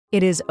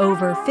It is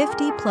over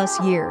 50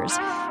 plus years,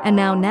 and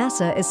now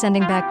NASA is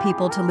sending back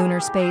people to lunar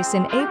space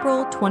in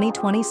April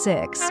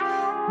 2026.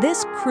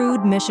 This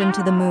crewed mission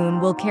to the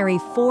moon will carry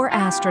 4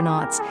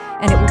 astronauts,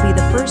 and it will be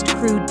the first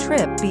crewed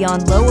trip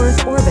beyond low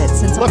Earth orbit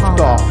since Apollo.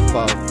 Liftoff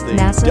of the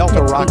NASA Delta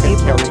picked rocket the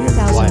April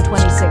carrying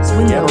 2026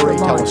 window for January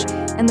launch,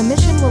 telescope. and the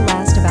mission will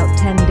last about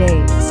 10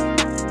 days.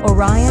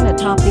 Orion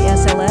atop the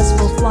SLS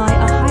will fly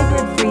a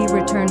hybrid-free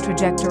return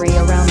trajectory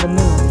around the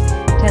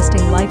moon,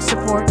 testing life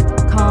support,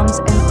 comms,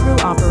 and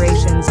crew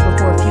operations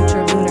before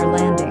future lunar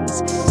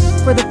landings.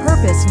 For the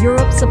purpose,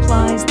 Europe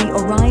supplies the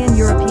Orion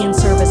European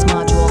Service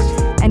Module,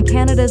 and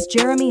Canada's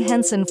Jeremy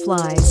Henson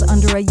flies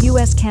under a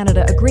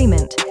US-Canada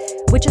agreement,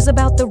 which is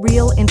about the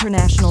real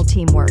international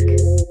teamwork.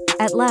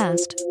 At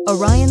last,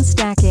 Orion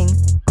stacking,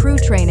 crew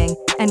training,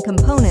 and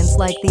components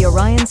like the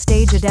Orion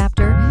stage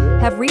adapter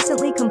have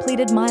recently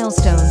completed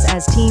milestones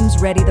as teams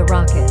ready the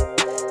rocket.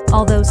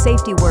 Although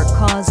safety work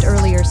caused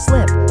earlier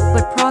slip,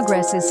 but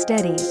progress is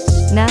steady.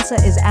 NASA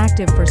is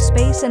active for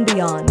space and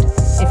beyond.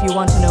 If you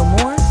want to know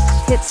more,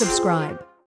 hit subscribe.